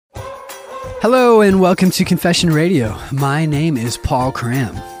Hello and welcome to Confession Radio. My name is Paul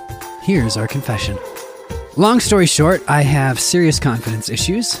Cram. Here's our confession. Long story short, I have serious confidence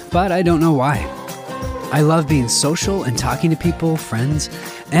issues, but I don't know why. I love being social and talking to people, friends,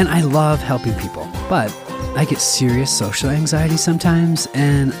 and I love helping people. But I get serious social anxiety sometimes,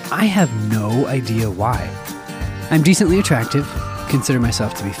 and I have no idea why. I'm decently attractive, consider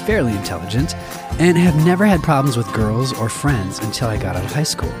myself to be fairly intelligent, and have never had problems with girls or friends until I got out of high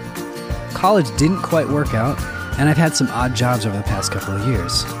school. College didn't quite work out, and I've had some odd jobs over the past couple of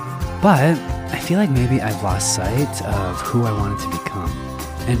years. But I feel like maybe I've lost sight of who I wanted to become,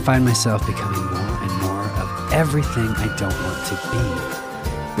 and find myself becoming more and more of everything I don't want to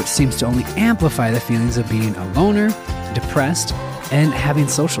be, which seems to only amplify the feelings of being a loner, depressed, and having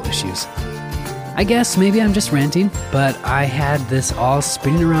social issues. I guess maybe I'm just ranting, but I had this all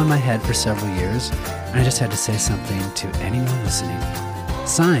spinning around my head for several years, and I just had to say something to anyone listening.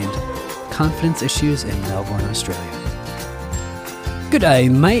 Signed, Confidence Issues in Melbourne, Australia. Good day,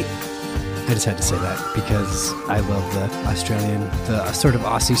 mate. I just had to say that because I love the sort of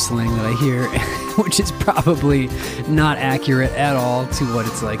Aussie slang that I hear, which is probably not accurate at all to what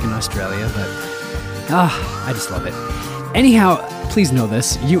it's like in Australia, but I just love it. Anyhow, please know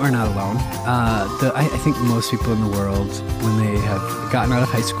this, you are not alone. I think most people in the world, when they have gotten out of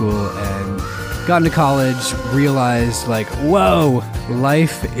high school and gotten to college, realized like, whoa,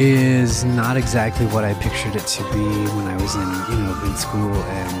 life is not exactly what I pictured it to be when I was in school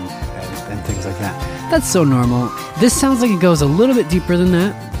and things like that. That's so normal. This sounds like it goes a little bit deeper than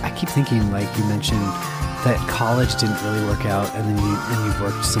that. I keep thinking, like you mentioned, that college didn't really work out, and then you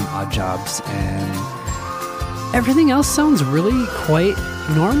worked some odd jobs, and everything else sounds really quite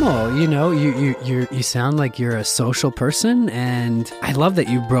normal. You know, you sound like you're a social person, and I love that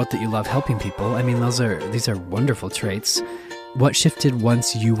you wrote that you love helping people. I mean, these are wonderful traits. What shifted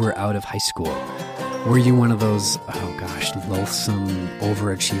once you were out of high school? Were you one of those, loathsome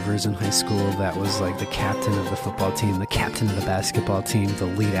overachievers in high school that was like the captain of the football team, the captain of the basketball team, the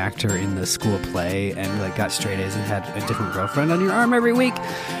lead actor in the school play, and like got straight A's and had a different girlfriend on your arm every week?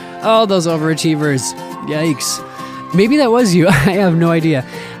 Oh, those overachievers. Yikes. Maybe that was you. I have no idea.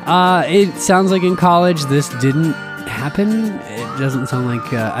 It sounds like in college this didn't happen. It doesn't sound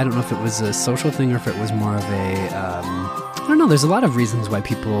like, I don't know if it was a social thing or if it was more of I don't know. There's a lot of reasons why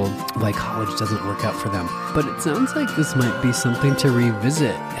people, like, college doesn't work out for them. But it sounds like this might be something to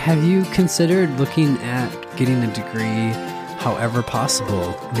revisit. Have you considered looking at getting a degree however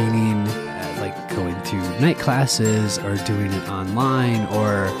possible? Meaning, like, going to night classes or doing it online,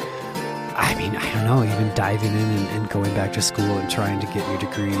 or I don't know, even diving in and going back to school and trying to get your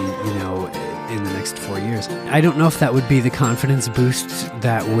degree, in the next 4 years. I don't know if that would be the confidence boost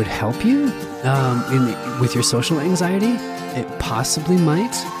that would help you with your social anxiety. It possibly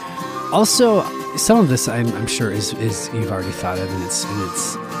might. Also, some of this I'm sure is you've already thought of, and it's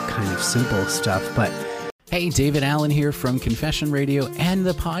kind of simple stuff, but Hey, David Allen here from Confession Radio and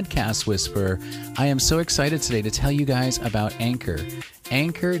the Podcast Whisperer. I am so excited today to tell you guys about Anchor.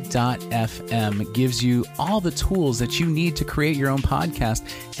 Anchor.fm gives you all the tools that you need to create your own podcast,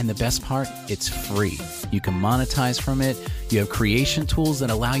 and the best part, it's free. You can monetize from it. You have creation tools that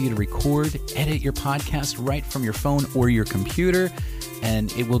allow you to record, edit your podcast right from your phone or your computer,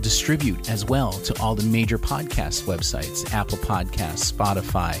 and it will distribute as well to all the major podcast websites, Apple Podcasts,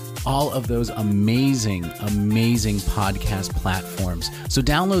 Spotify, all of those amazing podcast platforms. So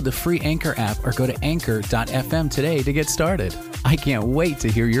download the free Anchor app or go to anchor.fm today to get started. I can't wait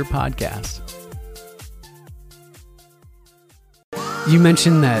to hear your podcast. You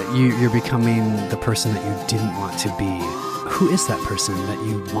mentioned that you're becoming the person that you didn't want to be. Who is that person that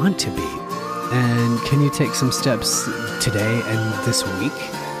you want to be? And can you take some steps today and this week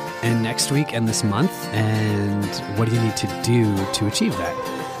and next week and this month? And what do you need to do to achieve that?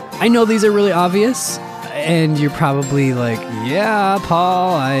 I know these are really obvious, and you're probably like, yeah,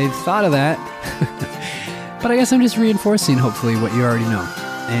 Paul, I thought of that. But I guess I'm just reinforcing, hopefully, what you already know,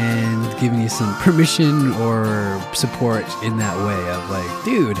 and giving you some permission or support in that way of like,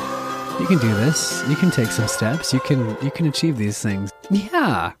 dude, you can do this. You can take some steps. You can achieve these things.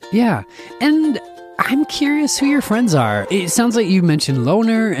 Yeah. And I'm curious who your friends are. It sounds like you mentioned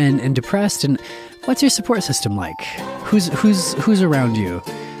loner and depressed. And what's your support system like? Who's around you?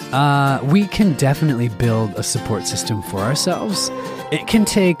 We can definitely build a support system for ourselves. It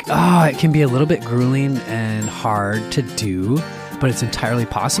can be a little bit grueling and hard to do, but it's entirely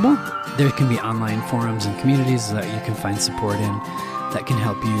possible. There can be online forums and communities that you can find support in that can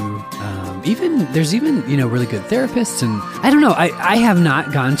help you. There's even really good therapists, and I don't know. I have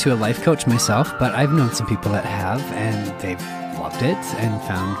not gone to a life coach myself, but I've known some people that have, and they've loved watched it and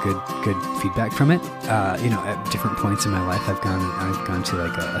found good feedback from it. At different points in my life, I've gone to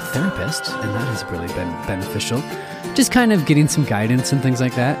like a therapist, and that has really been beneficial. Just kind of getting some guidance and things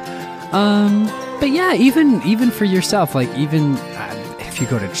like that. But yeah, even for yourself, like even if you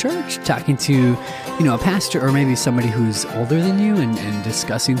go to church, talking to, a pastor or maybe somebody who's older than you and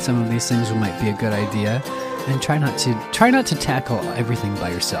discussing some of these things might be a good idea. And try not to tackle everything by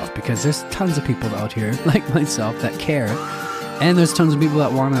yourself, because there's tons of people out here like myself that care, and there's tons of people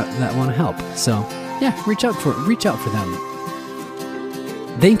that wanna help. So yeah, reach out for them.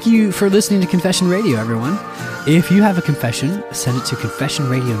 Thank you for listening to Confession Radio, everyone. If you have a confession, send it to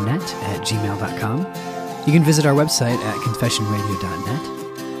confessionradionet@gmail.com. You can visit our website at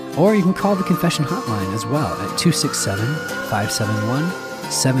confessionradio.net, or you can call the confession hotline as well at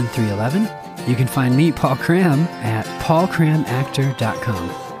 267-571-7311. You can find me, Paul Cram, at paulcramactor.com.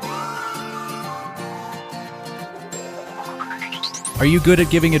 Are you good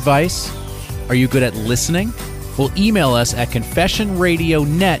at giving advice? Are you good at listening? Well, email us at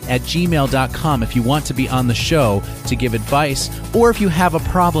confessionradionet@gmail.com if you want to be on the show to give advice, or if you have a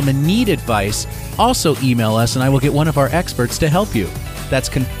problem and need advice, also email us and I will get one of our experts to help you. That's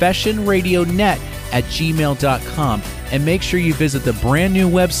confessionradionet@gmail.com. And make sure you visit the brand new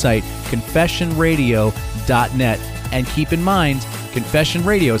website, confessionradio.net. And keep in mind, Confession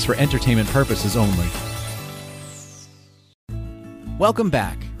Radio is for entertainment purposes only. Welcome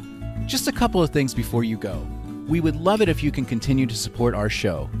back. Just a couple of things before you go. We would love it if you can continue to support our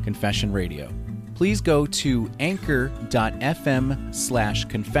show, Confession Radio. Please go to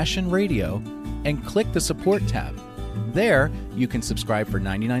anchor.fm/confessionradio and click the support tab. There, you can subscribe for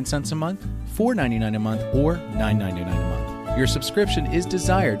 99 cents a month, $4.99 a month, or $9.99 a month. Your subscription is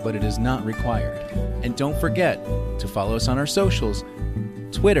desired, but it is not required. And don't forget to follow us on our socials,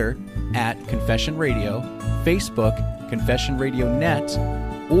 Twitter @Confession Radio, Facebook Confession Radio Net,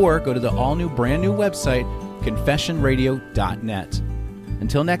 or go to the all-new, brand-new website, confessionradio.net.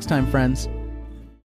 Until next time, friends.